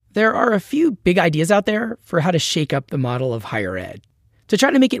There are a few big ideas out there for how to shake up the model of higher ed to try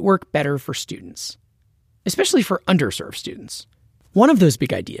to make it work better for students, especially for underserved students. One of those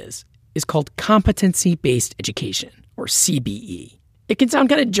big ideas is called competency-based education, or CBE. It can sound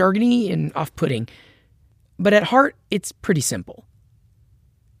kind of jargony and off-putting, but at heart, it's pretty simple.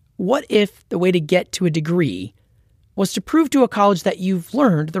 What if the way to get to a degree was to prove to a college that you've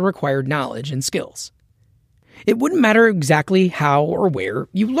learned the required knowledge and skills? It wouldn't matter exactly how or where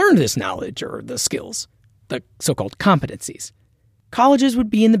you learned this knowledge or the skills, the so-called competencies. Colleges would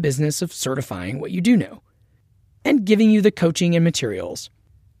be in the business of certifying what you do know and giving you the coaching and materials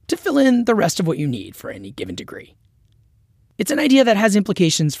to fill in the rest of what you need for any given degree. It's an idea that has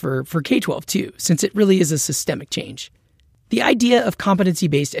implications for K-12 too, since it really is a systemic change. The idea of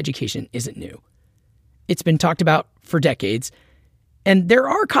competency-based education isn't new. It's been talked about for decades, and there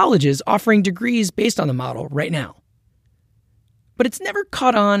are colleges offering degrees based on the model right now. But it's never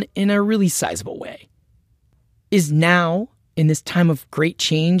caught on in a really sizable way. Is now, in this time of great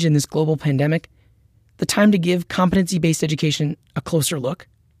change in this global pandemic, the time to give competency-based education a closer look?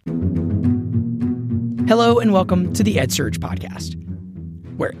 Hello and welcome to the EdSurge podcast,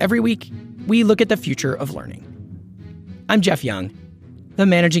 where every week we look at the future of learning. I'm Jeff Young, the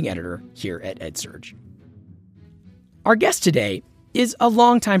managing editor here at EdSurge. Our guest today is a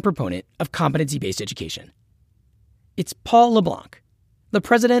longtime proponent of competency-based education. It's Paul LeBlanc, the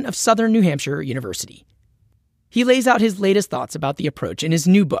president of Southern New Hampshire University. He lays out his latest thoughts about the approach in his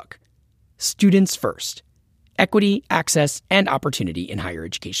new book, Students First: Equity, Access, and Opportunity in Higher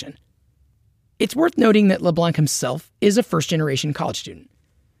Education. It's worth noting that LeBlanc himself is a first-generation college student,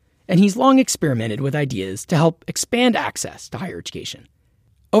 and he's long experimented with ideas to help expand access to higher education.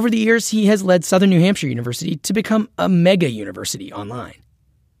 Over the years, he has led Southern New Hampshire University to become a mega university online,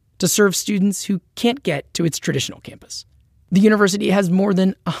 to serve students who can't get to its traditional campus. The university has more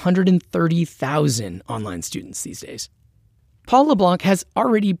than 130,000 online students these days. Paul LeBlanc has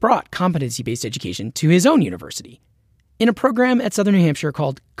already brought competency-based education to his own university in a program at Southern New Hampshire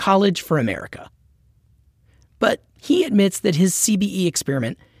called College for America. But he admits that his CBE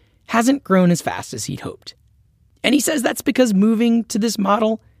experiment hasn't grown as fast as he'd hoped. And he says that's because moving to this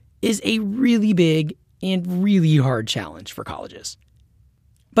model is a really big and really hard challenge for colleges.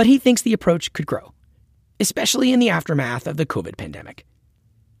 But he thinks the approach could grow, especially in the aftermath of the COVID pandemic.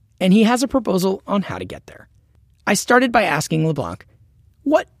 And he has a proposal on how to get there. I started by asking LeBlanc,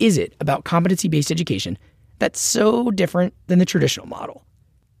 what is it about competency-based education that's so different than the traditional model?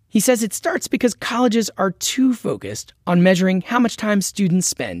 He says it starts because colleges are too focused on measuring how much time students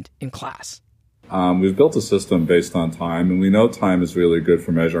spend in class. We've built a system based on time, and we know time is really good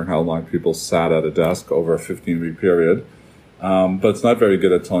for measuring how long people sat at a desk over a 15-week period, but it's not very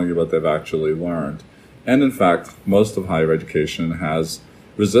good at telling you what they've actually learned. And in fact, most of higher education has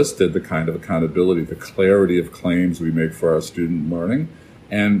resisted the kind of accountability, the clarity of claims we make for our student learning,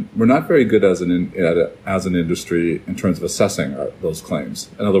 and we're not very good as an industry in terms of assessing those claims.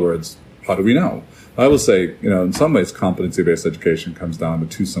 In other words, how do we know? I will say, in some ways, competency-based education comes down to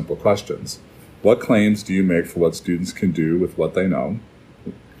two simple questions. What claims do you make for what students can do with what they know?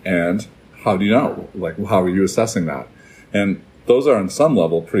 And how do you know? How are you assessing that? And those are, on some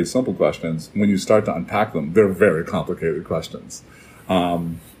level, pretty simple questions. When you start to unpack them, they're very complicated questions.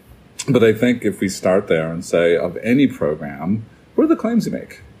 But I think if we start there and say, of any program, what are the claims you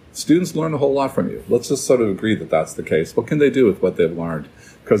make? Students learn a whole lot from you. Let's just sort of agree that that's the case. What can they do with what they've learned?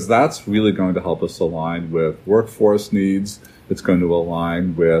 Because that's really going to help us align with workforce needs. It's going to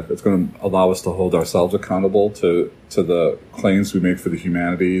allow us to hold ourselves accountable to the claims we make for the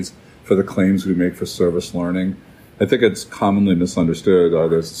humanities, for the claims we make for service learning. I think it's commonly misunderstood, or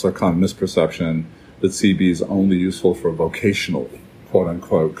there's a sort of common misperception that CB is only useful for vocational,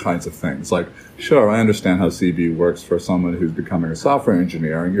 quote-unquote, kinds of things. Sure, I understand how CB works for someone who's becoming a software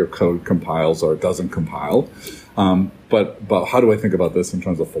engineer and your code compiles or doesn't compile. But how do I think about this in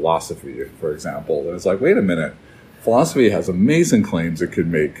terms of philosophy, for example? And it's wait a minute. Philosophy has amazing claims it could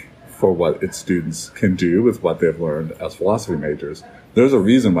make for what its students can do with what they've learned as philosophy majors. There's a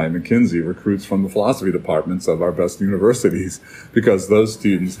reason why McKinsey recruits from the philosophy departments of our best universities, because those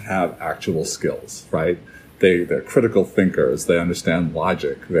students have actual skills, right? They're critical thinkers. They understand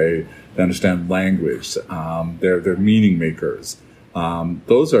logic. They understand language. They're meaning makers.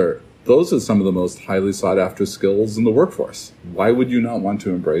 Those are some of the most highly sought after skills in the workforce. Why would you not want to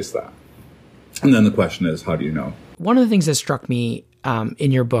embrace that? And then the question is, how do you know? One of the things that struck me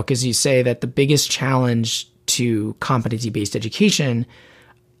in your book is you say that the biggest challenge to competency-based education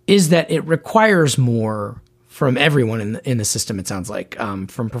is that it requires more from everyone in the system, it sounds like,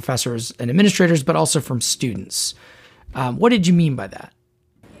 from professors and administrators, but also from students. What did you mean by that?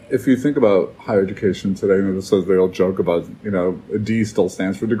 if you think about higher education today, so they all joke about, a D still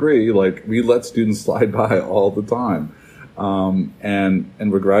stands for degree. Like, we let students slide by all the time.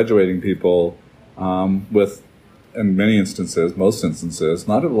 And we're graduating people with, in many instances, most instances,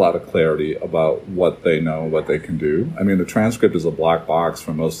 not a lot of clarity about what they know, what they can do. I mean, the transcript is a black box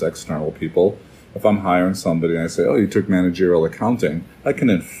for most external people. If I'm hiring somebody and I say, oh, you took managerial accounting, I can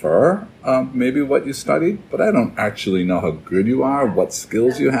infer maybe what you studied, but I don't actually know how good you are, what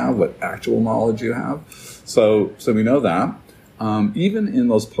skills you have, what actual knowledge you have. So we know that. Even in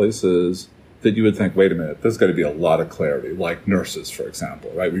those places that you would think, wait a minute, there's got to be a lot of clarity, like nurses, for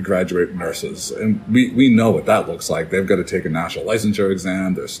example, right? We graduate nurses, and we know what that looks like. They've got to take a national licensure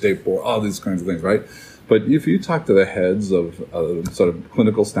exam, their state board, all these kinds of things, right? But if you talk to the heads of sort of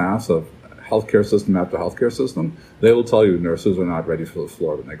clinical staffs of healthcare system after healthcare system, they will tell you nurses are not ready for the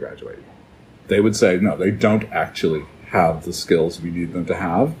floor when they graduate. They would say, no, they don't actually have the skills we need them to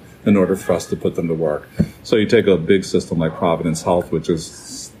have in order for us to put them to work. So you take a big system like Providence Health, which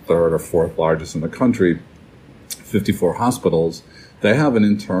is third or fourth largest in the country, 54 hospitals. They have an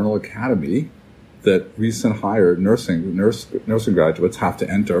internal academy that recent hired nursing graduates have to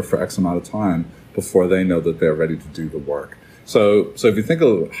enter for X amount of time before they know that they're ready to do the work. So if you think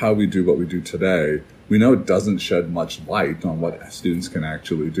of how we do what we do today, we know it doesn't shed much light on what students can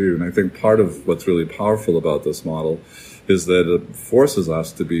actually do. And I think part of what's really powerful about this model is that it forces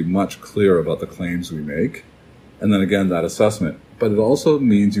us to be much clearer about the claims we make. And then again, that assessment. But it also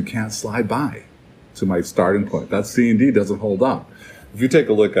means you can't slide by to my starting point. That C&D doesn't hold up. If you take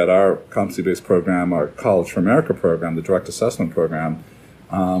a look at our competency-based program, our College for America program, the direct assessment program,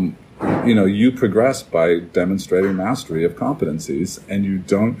 you progress by demonstrating mastery of competencies, and you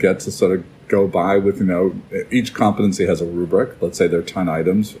don't get to sort of go by with, each competency has a rubric. Let's say there are 10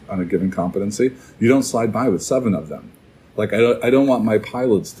 items on a given competency. You don't slide by with 7 of them. Like, I don't want my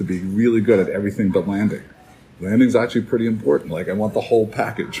pilots to be really good at everything but landing. Landing's actually pretty important. Like, I want the whole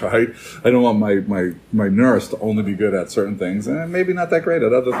package, right? I don't want my nurse to only be good at certain things and maybe not that great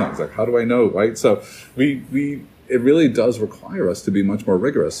at other things. Like, how do I know, right? So it really does require us to be much more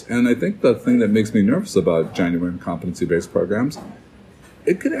rigorous. And I think the thing that makes me nervous about genuine competency-based programs,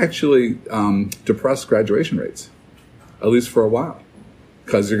 it could actually depress graduation rates, at least for a while,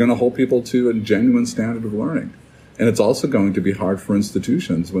 because you're going to hold people to a genuine standard of learning. And it's also going to be hard for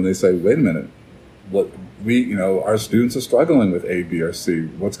institutions when they say, wait a minute, our students are struggling with A, B, or C.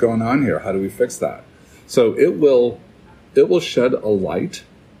 What's going on here? How do we fix that? So it will shed a light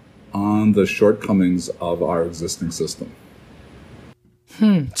on the shortcomings of our existing system.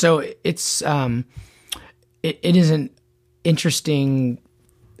 So it's it is an interesting.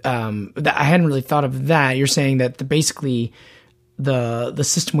 I hadn't really thought of that. You're saying that basically the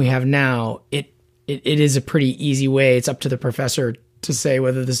system we have now, it is a pretty easy way. It's up to the professor to say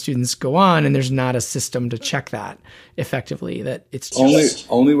whether the students go on, and there's not a system to check that effectively. That it's just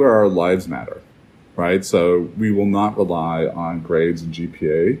only where our lives matter, right? So we will not rely on grades and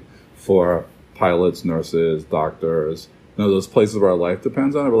GPA for pilots, nurses, doctors. Those places where our life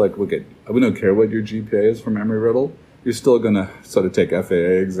depends on it. We're like, look, we don't care what your GPA is for memory riddle. You're still going to sort of take FAA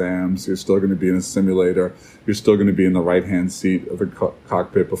exams. You're still going to be in a simulator. You're still going to be in the right-hand seat of the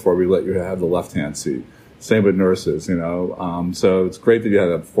cockpit before we let you have the left-hand seat. Same with nurses, So it's great that you had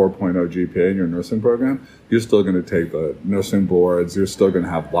a 4.0 GPA in your nursing program. You're still going to take the nursing boards. You're still going to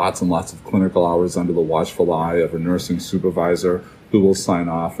have lots and lots of clinical hours under the watchful eye of a nursing supervisor who will sign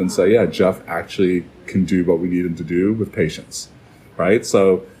off and say, yeah, Jeff actually can do what we need him to do with patients, right?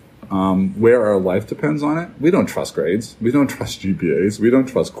 So where our life depends on it, we don't trust grades. We don't trust GPAs. We don't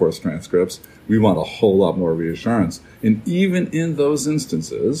trust course transcripts. We want a whole lot more reassurance. And even in those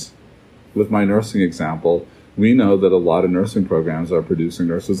instances, with my nursing example, we know that a lot of nursing programs are producing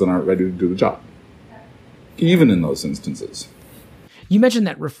nurses that aren't ready to do the job, even in those instances. You mentioned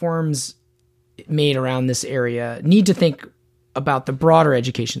that reforms made around this area need to think about the broader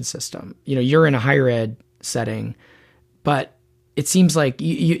education system. You're in a higher ed setting, but it seems like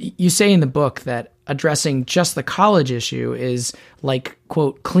you say in the book that addressing just the college issue is like,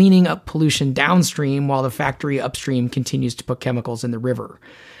 quote, cleaning up pollution downstream while the factory upstream continues to put chemicals in the river.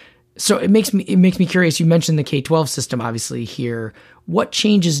 So it makes me curious. You mentioned the K-12 system, obviously, here. What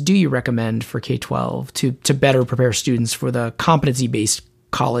changes do you recommend for K-12 to better prepare students for the competency-based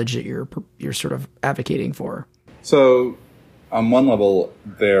college that you're sort of advocating for? So on one level,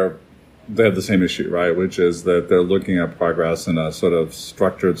 they have the same issue, right? Which is that they're looking at progress in a sort of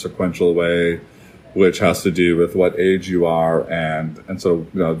structured, sequential way, which has to do with what age you are and so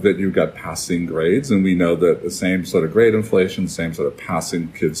that you've got passing grades. And we know that the same sort of grade inflation, same sort of passing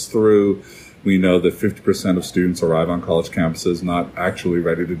kids through, We know that 50% of students arrive on college campuses not actually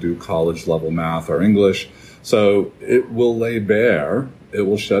ready to do college-level math or English. So it will lay bare, it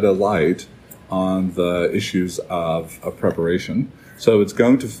will shed a light on the issues of preparation. So it's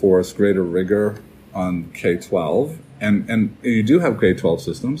going to force greater rigor on K-12. And you do have K-12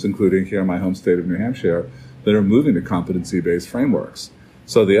 systems, including here in my home state of New Hampshire, that are moving to competency-based frameworks.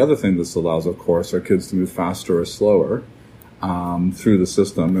 So the other thing this allows, of course, are kids to move faster or slower through the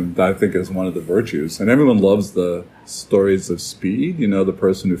system, and that I think is one of the virtues. And everyone loves the stories of speed. You know, the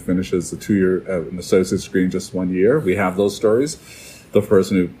person who finishes the 2-year an associate's degree in just 1 year. We have those stories. The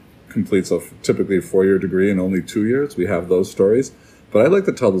person who completes typically a 4-year degree in only 2 years. We have those stories. But I like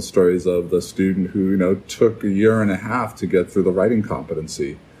to tell the stories of the student who, took 1.5 years to get through the writing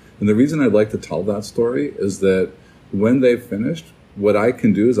competency. And the reason I like to tell that story is that when they've finished, what I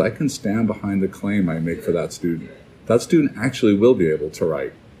can do is I can stand behind the claim I make for that student. That student actually will be able to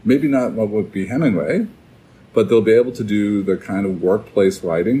write. Maybe not what would be Hemingway, but they'll be able to do the kind of workplace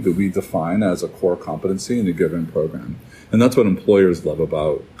writing that we define as a core competency in a given program. And that's what employers love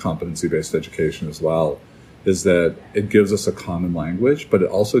about competency-based education as well, is that it gives us a common language, but it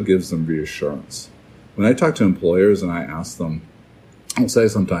also gives them reassurance. When I talk to employers and I ask them, I'll say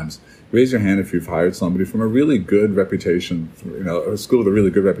sometimes, raise your hand if you've hired somebody from a really good reputation, a school with a really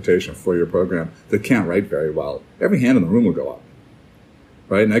good reputation for your program that can't write very well. Every hand in the room will go up,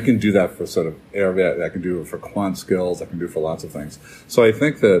 right? And I can do that for sort of area, I can do it for quant skills, I can do it for lots of things. So I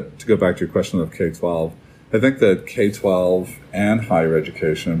think that, to go back to your question of K-12, I think that K-12 and higher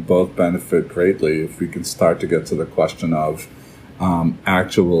education both benefit greatly if we can start to get to the question of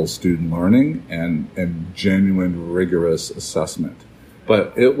actual student learning and genuine rigorous assessment.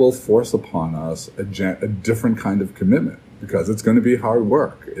 But it will force upon us a different kind of commitment because it's going to be hard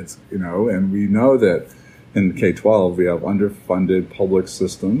work. And we know that in K-12 we have underfunded public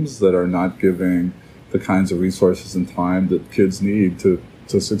systems that are not giving the kinds of resources and time that kids need to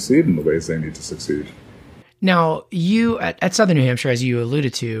succeed in the ways they need to succeed. Now, you at Southern New Hampshire, as you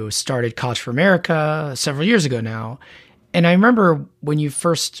alluded to, started College for America several years ago now. And I remember when you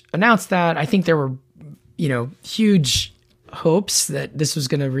first announced that, I think there were, huge hopes that this was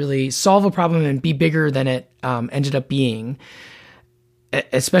going to really solve a problem and be bigger than it ended up being,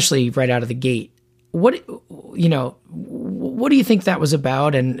 especially right out of the gate. What do you think that was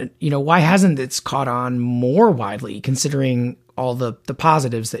about? And, why hasn't it caught on more widely considering all the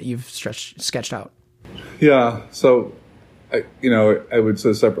positives that you've sketched out? Yeah. So, I would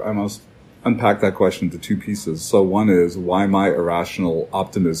say I must unpack that question into two pieces. So one is why my irrational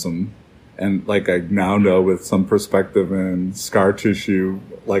optimism, and I now know with some perspective and scar tissue,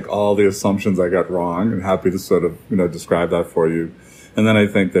 all the assumptions I got wrong, and happy to sort of, describe that for you. And then I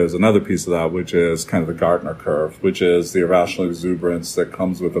think there's another piece of that, which is kind of the Gartner curve, which is the irrational exuberance that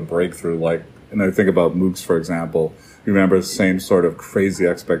comes with a breakthrough. And I think about MOOCs, for example, you remember the same sort of crazy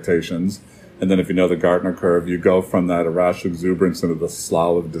expectations. And then if you know the Gartner curve, you go from that irrational exuberance into the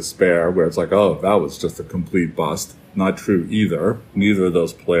slough of despair, where it's oh, that was just a complete bust. Not true either. Neither of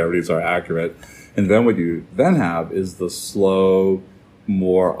those polarities are accurate. And then what you then have is the slow,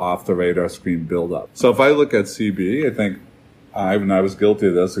 more off the radar screen buildup. So if I look at CB, I think I was guilty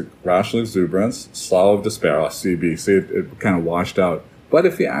of this, irrational exuberance, slough of despair, CB. See, it kind of washed out. But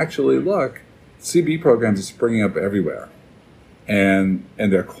if you actually look, CB programs are springing up everywhere. And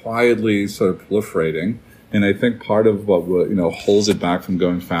they're quietly sort of proliferating. And I think part of what holds it back from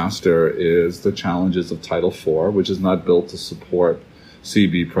going faster is the challenges of Title IV, which is not built to support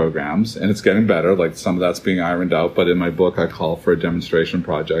CB programs. And it's getting better, some of that's being ironed out. But in my book, I call for a demonstration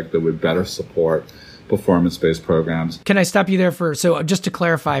project that would better support performance-based programs. Can I stop you there so just to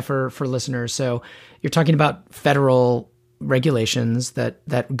clarify for listeners, so you're talking about federal regulations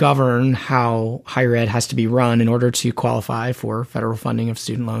that govern how higher ed has to be run in order to qualify for federal funding of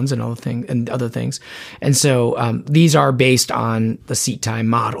student loans and other things. And so these are based on the seat time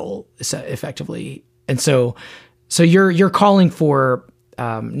model effectively. And so you're calling for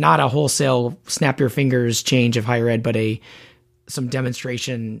not a wholesale snap your fingers change of higher ed, but some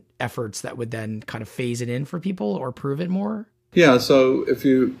demonstration efforts that would then kind of phase it in for people or prove it more? Yeah, so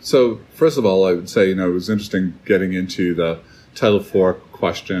first of all, I would say, it was interesting getting into the Title IV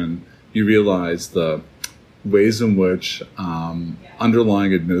question. You realize the ways in which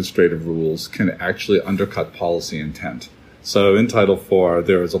underlying administrative rules can actually undercut policy intent. So in Title IV,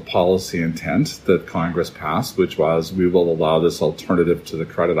 there is a policy intent that Congress passed, which was we will allow this alternative to the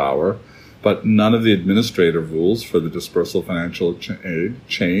credit hour, but none of the administrative rules for the dispersal of financial aid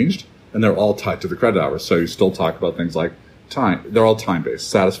changed, and they're all tied to the credit hour. So you still talk about things like time. They're all time-based,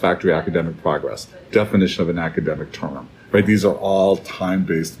 satisfactory academic progress, definition of an academic term, right? These are all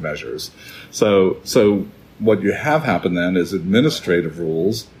time-based measures. So what you have happen then is administrative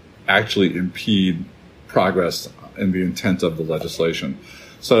rules actually impede progress in the intent of the legislation.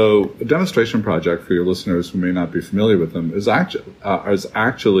 So a demonstration project, for your listeners who may not be familiar with them, is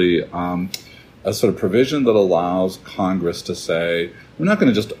actually a sort of provision that allows Congress to say, we're not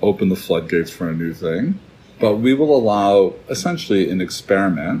going to just open the floodgates for a new thing, but we will allow essentially an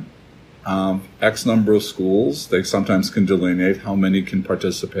experiment. X number of schools, they sometimes can delineate how many can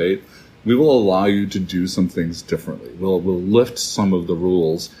participate. We will allow you to do some things differently. We'll lift some of the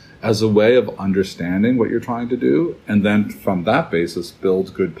rules as a way of understanding what you're trying to do, and then from that basis,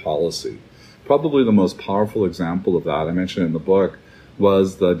 build good policy. Probably the most powerful example of that, I mentioned in the book,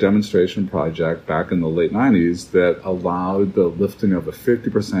 was the demonstration project back in the late 90s that allowed the lifting of a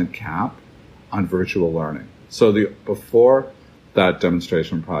 50% cap on virtual learning. So before that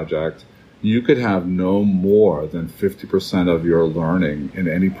demonstration project, you could have no more than 50% of your learning in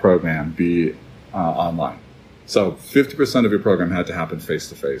any program be online. So 50% of your program had to happen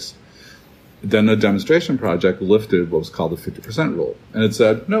face-to-face. Then the demonstration project lifted what was called the 50% rule. And it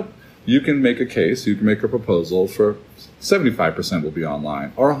said, nope, you can make a case, you can make a proposal for 75% will be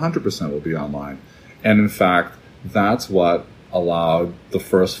online or 100% will be online. And in fact, that's what allowed the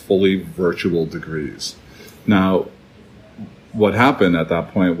first fully virtual degrees. Now, what happened at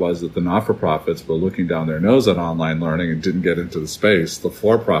that point was that the not-for-profits were looking down their nose at online learning and didn't get into the space. The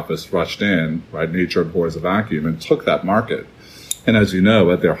for-profits rushed in, right? Nature abhors a vacuum, and took that market. And as you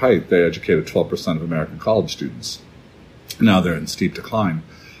know, at their height, they educated 12% of American college students. Now they're in steep decline.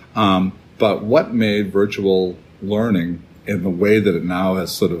 But what made virtual learning in the way that it now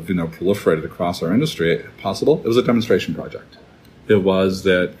has sort of, proliferated across our industry possible? It was a demonstration project. It was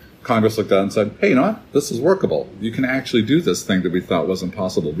that Congress looked at it and said, hey, you know what? This is workable. You can actually do this thing that we thought wasn't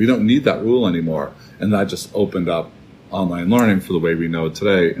possible. We don't need that rule anymore. And that just opened up online learning for the way we know it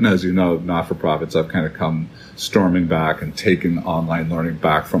today. And as you know, not-for-profits have kind of come storming back and taken online learning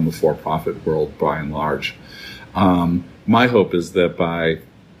back from the for-profit world by and large. My hope is that by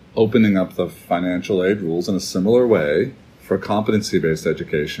opening up the financial aid rules in a similar way for competency-based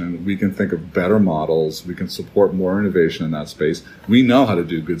education, we can think of better models. We can support more innovation in that space. We know how to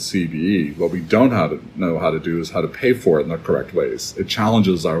do good CBE. What we don't know how to do is how to pay for it in the correct ways. It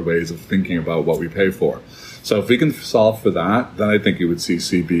challenges our ways of thinking about what we pay for. So if we can solve for that, then I think you would see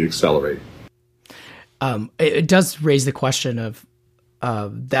CB accelerate. It does raise the question of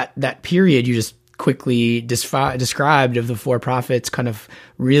that period you just quickly described of the for-profits kind of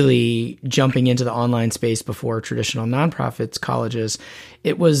really jumping into the online space before traditional nonprofits, colleges.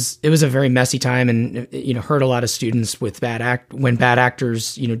 It was a very messy time, and hurt a lot of students with when bad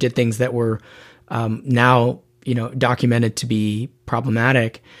actors did things that were now documented to be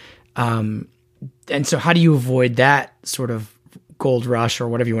problematic. And so how do you avoid that sort of gold rush or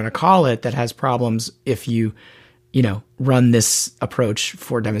whatever you want to call it that has problems if you run this approach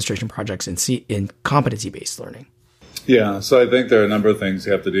for demonstration projects in competency-based learning? Yeah, so I think there are a number of things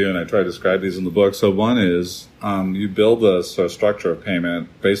you have to do, and I try to describe these in the book. So one is you build a sort of structure of payment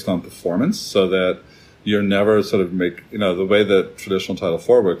based on performance so that you're never sort of the way that traditional Title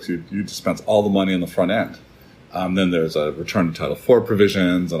IV works, you dispense all the money in the front end. Then there's a return to Title IV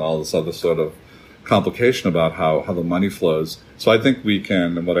provisions and all this other sort of complication about how the money flows. So I think we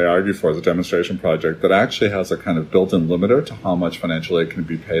can, and what I argue for is a demonstration project that actually has a kind of built-in limiter to how much financial aid can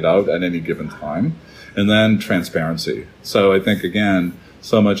be paid out at any given time. And then transparency. So I think, again,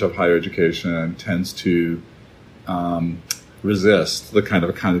 so much of higher education tends to resist the kind of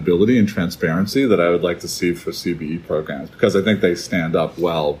accountability and transparency that I would like to see for CBE programs, because I think they stand up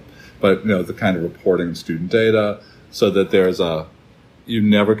well. But, the kind of reporting of student data so that you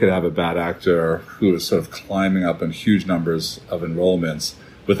never could have a bad actor who is sort of climbing up in huge numbers of enrollments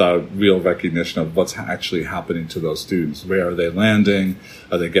without real recognition of what's actually happening to those students. Where are they landing?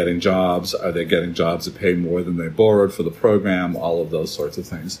 Are they getting jobs? Are they getting jobs that pay more than they borrowed for the program? All of those sorts of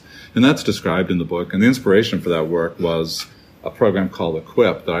things. And that's described in the book. And the inspiration for that work was a program called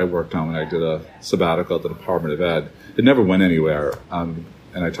Equip that I worked on when I did a sabbatical at the Department of Ed. It never went anywhere. And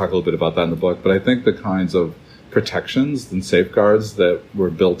I talk a little bit about that in the book. But I think the kinds of protections and safeguards that were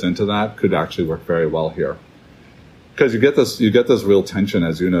built into that could actually work very well here. Because you get this real tension,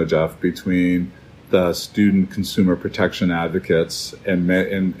 as you know, Jeff, between the student consumer protection advocates, and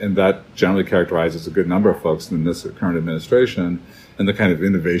that generally characterizes a good number of folks in this current administration, and the kind of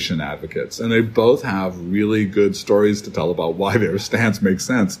innovation advocates. And they both have really good stories to tell about why their stance makes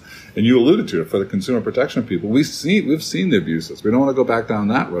sense. And you alluded to it, for the consumer protection people, we've seen the abuses. We don't want to go back down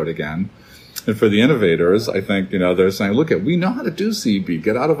that road again. And for the innovators, I think, they're saying, look, we know how to do CB.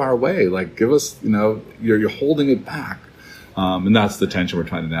 Get out of our way. Like, give us, you're holding it back. And that's the tension we're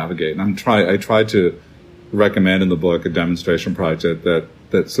trying to navigate. And I try to recommend in the book a demonstration project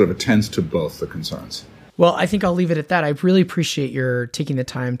that sort of attends to both the concerns. Well, I think I'll leave it at that. I really appreciate your taking the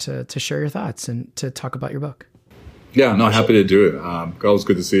time to share your thoughts and to talk about your book. Yeah, no, happy to do it. Always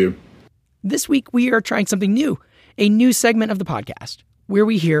good to see you. This week, we are trying something new, a new segment of the podcast where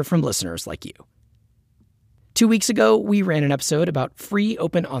we hear from listeners like you. 2 weeks ago, we ran an episode about free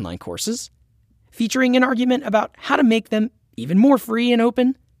open online courses, featuring an argument about how to make them even more free and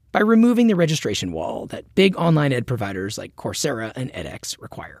open by removing the registration wall that big online ed providers like Coursera and edX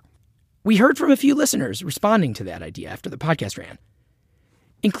require. We heard from a few listeners responding to that idea after the podcast ran,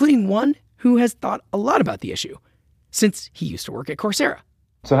 including one who has thought a lot about the issue since he used to work at Coursera.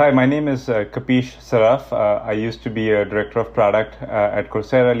 So hi, my name is Kapish Saraf. I used to be a director of product at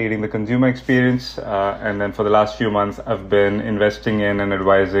Coursera, leading the consumer experience. And then for the last few months, I've been investing in and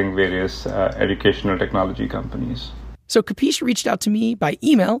advising various educational technology companies. So Kapish reached out to me by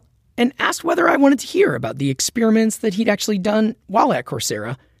email and asked whether I wanted to hear about the experiments that he'd actually done while at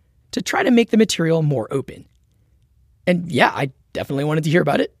Coursera to try to make the material more open. And yeah, I definitely wanted to hear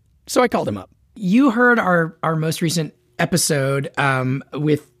about it, so I called him up. You heard our most recent episode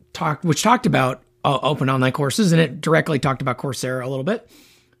which talked about open online courses, and it directly talked about Coursera a little bit.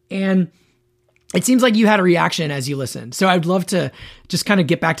 And it seems like you had a reaction as you listened. So I'd love to just kind of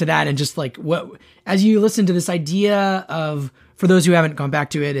get back to that and just like as you listen to this idea of, for those who haven't gone back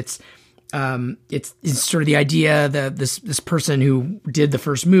to it, it's sort of the idea that this person who did the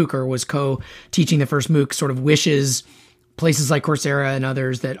first MOOC or was co-teaching the first MOOC sort of wishes places like Coursera and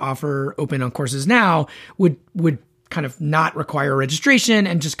others that offer open on courses now would kind of not require registration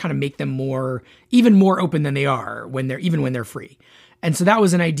and just kind of make them even more open than they are when they're free. And so that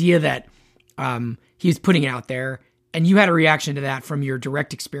was an idea that he was putting out there, and you had a reaction to that from your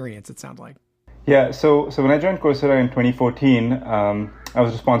direct experience, it sounds like. Yeah, so when I joined Coursera in 2014, I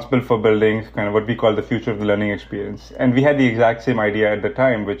was responsible for building kind of what we call the future of the learning experience. And we had the exact same idea at the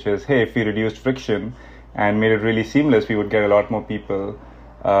time, which is, hey, if we reduced friction and made it really seamless, we would get a lot more people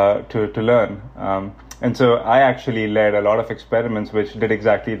to learn. And so I actually led a lot of experiments which did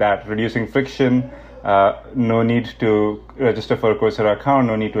exactly that, reducing friction, no need to register for a Coursera account,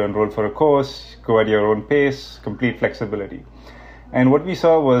 no need to enroll for a course, go at your own pace, complete flexibility. And what we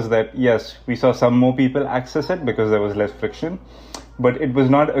saw was that, yes, we saw some more people access it because there was less friction, but it was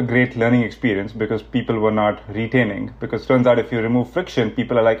not a great learning experience because people were not retaining. Because it turns out if you remove friction,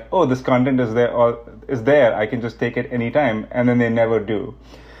 people are like, oh, this content is there, I can just take it anytime, and then they never do.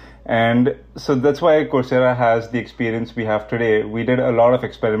 And so that's why Coursera has the experience we have today. We did a lot of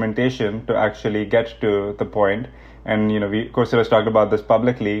experimentation to actually get to the point. And, Coursera's talked about this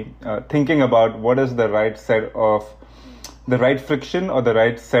publicly, thinking about what is the right friction or the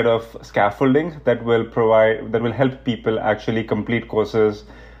right set of scaffolding that will help people actually complete courses,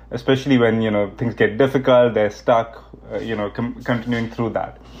 especially when, things get difficult, they're stuck, continuing through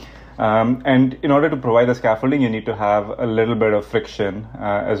that. And in order to provide the scaffolding, you need to have a little bit of friction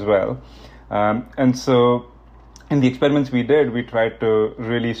as well. And so in the experiments we did, we tried to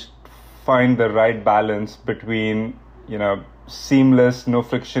really find the right balance between, seamless, no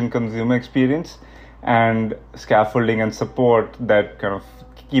friction consumer experience and scaffolding and support that kind of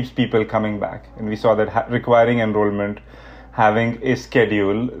keeps people coming back. And we saw that requiring enrollment, having a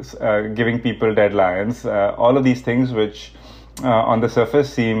schedule, giving people deadlines, all of these things which on the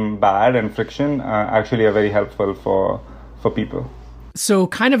surface seem bad and friction actually are very helpful for people. So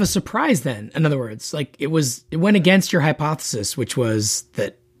kind of a surprise then, in other words, like it went against your hypothesis, which was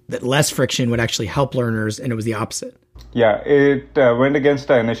that less friction would actually help learners, and it was the opposite. Yeah, it went against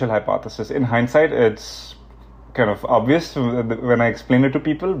our initial hypothesis. In hindsight, it's kind of obvious when I explain it to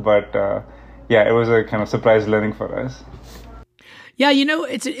people, but it was a kind of surprise learning for us. Yeah,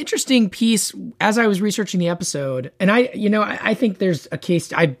 it's an interesting piece as I was researching the episode. And I think there's a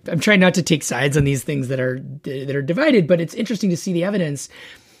case. I'm trying not to take sides on these things that are divided, but it's interesting to see the evidence.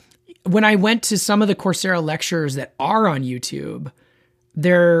 When I went to some of the Coursera lectures that are on YouTube,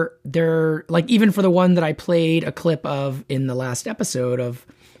 they're like, even for the one that I played a clip of in the last episode of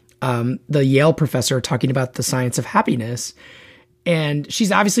the Yale professor talking about the science of happiness. And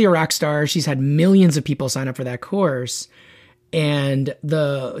she's obviously a rock star. She's had millions of people sign up for that course. And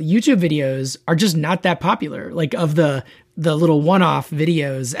the YouTube videos are just not that popular. Like of the little one-off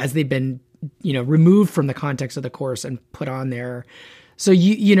videos as they've been, removed from the context of the course and put on there. So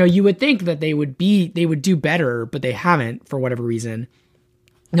you would think that they would do better, but they haven't for whatever reason.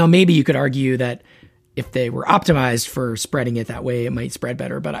 Now, maybe you could argue that if they were optimized for spreading it that way, it might spread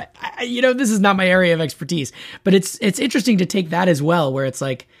better. But I this is not my area of expertise. But it's interesting to take that as well, where it's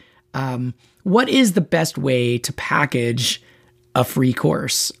like, What is the best way to package a free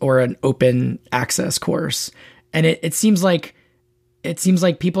course or an open access course? And it seems like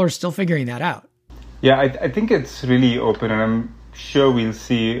people are still figuring that out. Yeah, I think it's really open, and I'm sure we'll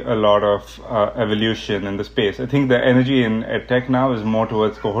see a lot of evolution in the space. I think the energy in EdTech now is more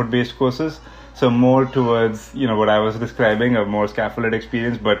towards cohort-based courses, so more towards what I was describing, a more scaffolded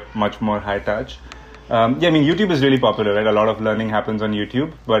experience, but much more high touch. YouTube is really popular, right? A lot of learning happens on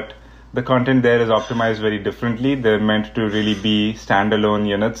YouTube, but the content there is optimized very differently. They're meant to really be standalone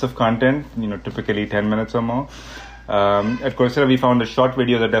units of content, typically 10 minutes or more. At Coursera, we found the short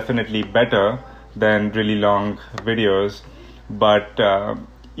videos are definitely better than really long videos. But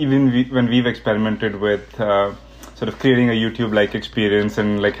even when we've experimented with sort of creating a YouTube-like experience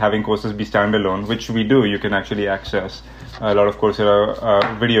and like having courses be standalone, which we do, you can actually access a lot of Coursera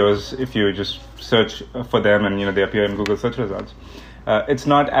videos if you just search for them and they appear in Google search results. It's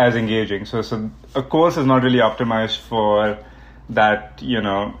not as engaging. So a course is not really optimized for that,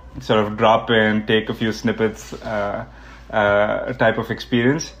 sort of drop in, take a few snippets type of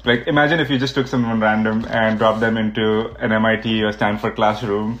experience. Like imagine if you just took someone random and dropped them into an MIT or Stanford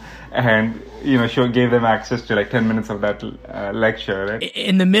classroom and gave them access to like 10 minutes of that lecture, right?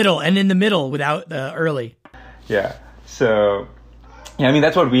 In the middle without the early. Yeah. So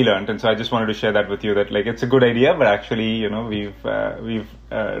that's what we learned, and so I just wanted to share that with you, that like it's a good idea, but actually we've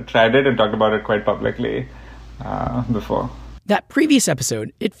tried it and talked about it quite publicly before. That previous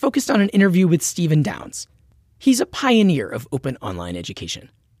episode, it focused on an interview with Stephen Downes. He's a pioneer of open online education,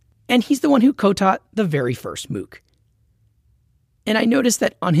 and he's the one who co-taught the very first MOOC. And I noticed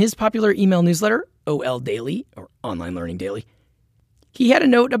that on his popular email newsletter, OL Daily, or Online Learning Daily, he had a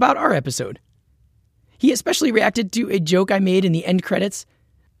note about our episode. He especially reacted to a joke I made in the end credits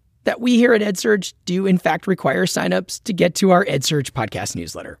that we here at EdSurge do in fact require signups to get to our EdSurge podcast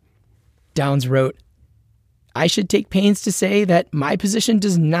newsletter. Downes wrote, "I should take pains to say that my position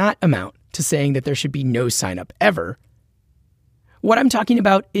does not amount to saying that there should be no sign-up ever. What I'm talking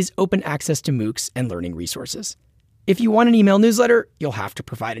about is open access to MOOCs and learning resources. If you want an email newsletter, you'll have to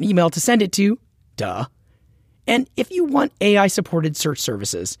provide an email to send it to, duh. And if you want AI-supported search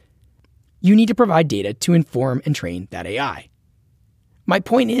services, you need to provide data to inform and train that AI. My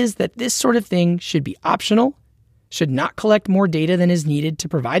point is that this sort of thing should be optional, should not collect more data than is needed to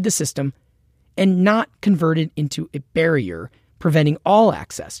provide the system, and not converted into a barrier preventing all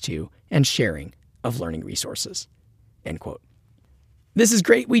access to and sharing of learning resources." End quote. This is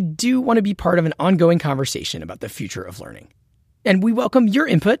great. We do want to be part of an ongoing conversation about the future of learning. And we welcome your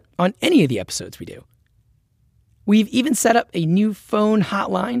input on any of the episodes we do. We've even set up a new phone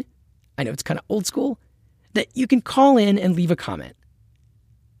hotline, I know it's kind of old school, that you can call in and leave a comment.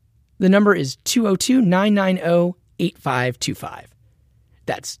 The number is 202-990-8525.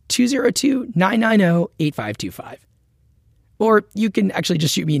 That's 202-990-8525. Or you can actually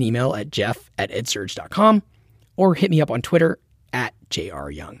just shoot me an email at jeff@edsurge.com or hit me up on Twitter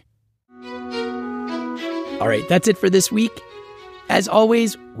 @JRYoung. All right, that's it for this week. As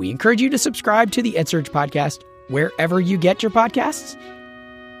always, we encourage you to subscribe to the EdSurge podcast wherever you get your podcasts.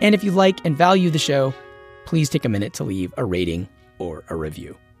 And if you like and value the show, please take a minute to leave a rating or a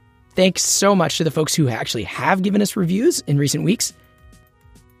review. Thanks so much to the folks who actually have given us reviews in recent weeks.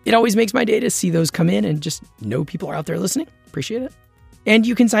 It always makes my day to see those come in and just know people are out there listening. Appreciate it. And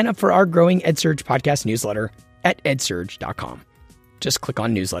you can sign up for our growing EdSurge podcast newsletter at edsurge.com. Just click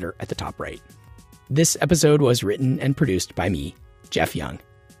on newsletter at the top right. This episode was written and produced by me, Jeff Young.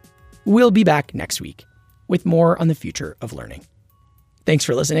 We'll be back next week with more on the future of learning. Thanks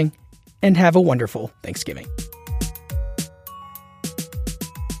for listening, and have a wonderful Thanksgiving.